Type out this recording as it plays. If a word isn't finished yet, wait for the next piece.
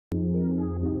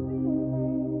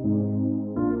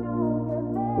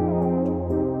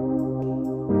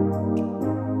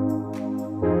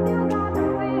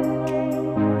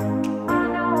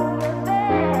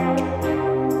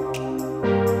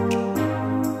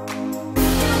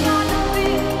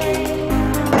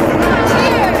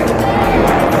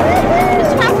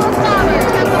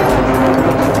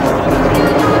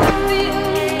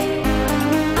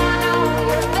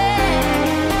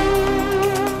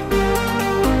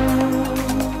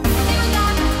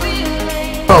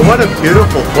what a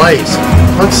beautiful place.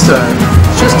 Looks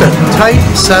just a tight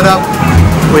setup.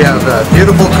 We have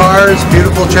beautiful cars,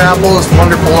 beautiful chapels,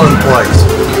 wonderful in place.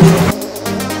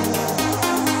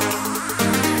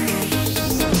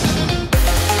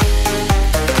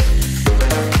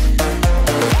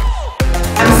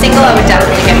 I'm single, I would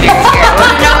definitely get married here. I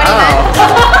want to know anyone.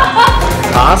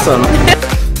 Awesome.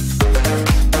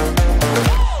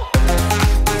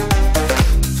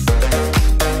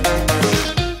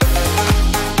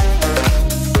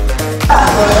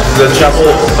 The Chapel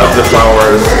of the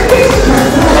Flowers,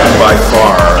 by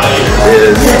far,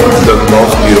 is the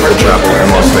most beautiful chapel in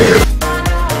Las Vegas.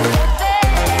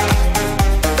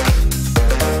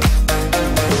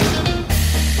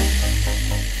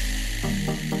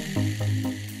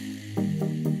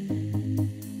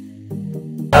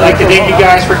 I'd like to thank you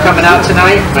guys for coming out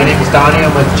tonight. My name is Donnie.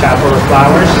 I'm with Chapel of the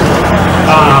Flowers.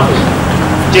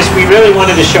 We really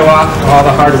wanted to show off all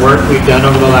the hard work we've done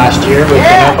over the last year with the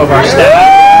help of our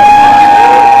staff.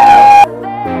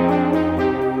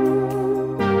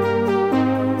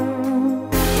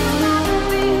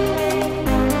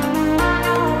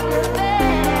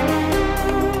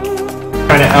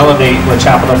 Trying to elevate what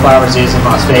Chapel of the Flowers is in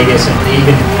Las Vegas, and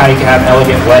even how you can have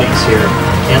elegant weddings here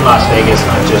in Las Vegas,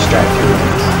 not just drive-through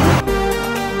weddings.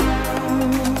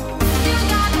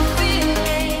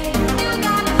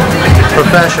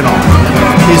 Professional.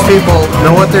 These people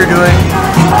know what they're doing.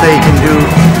 They can do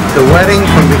the wedding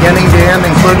from beginning to end,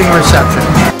 including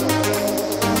reception.